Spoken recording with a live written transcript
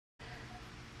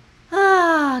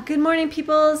Good morning,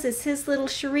 peoples. It's his little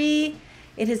Cherie.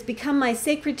 It has become my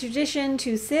sacred tradition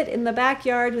to sit in the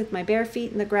backyard with my bare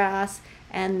feet in the grass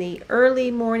and the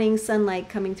early morning sunlight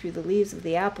coming through the leaves of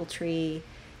the apple tree.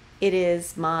 It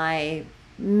is my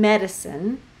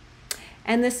medicine.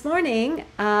 And this morning,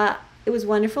 it was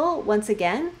wonderful once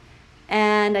again,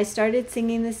 and I started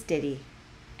singing this ditty,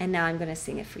 and now I'm going to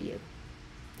sing it for you.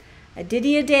 A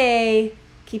ditty a day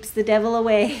keeps the devil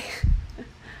away.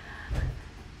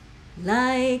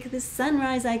 Like the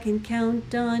sunrise, I can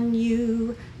count on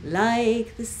you.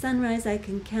 Like the sunrise, I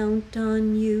can count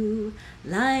on you.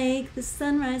 Like the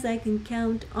sunrise, I can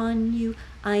count on you.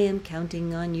 I am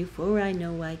counting on you, for I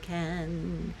know I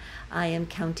can. I am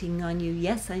counting on you,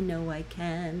 yes, I know I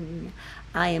can.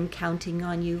 I am counting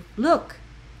on you. Look,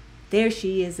 there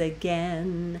she is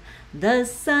again. The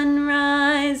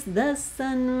sunrise, the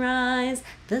sunrise,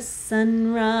 the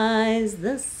sunrise,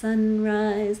 the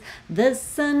sunrise, the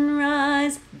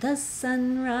sunrise, the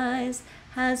sunrise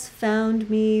has found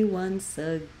me once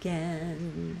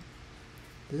again.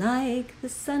 Like the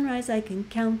sunrise, I can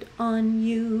count on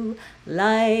you.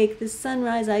 Like the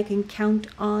sunrise, I can count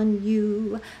on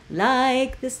you.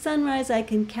 Like the sunrise, I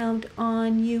can count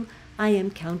on you. I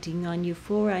am counting on you,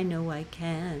 for I know I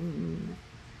can.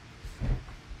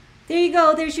 There you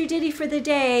go. There's your ditty for the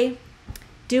day.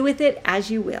 Do with it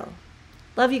as you will.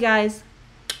 Love you guys.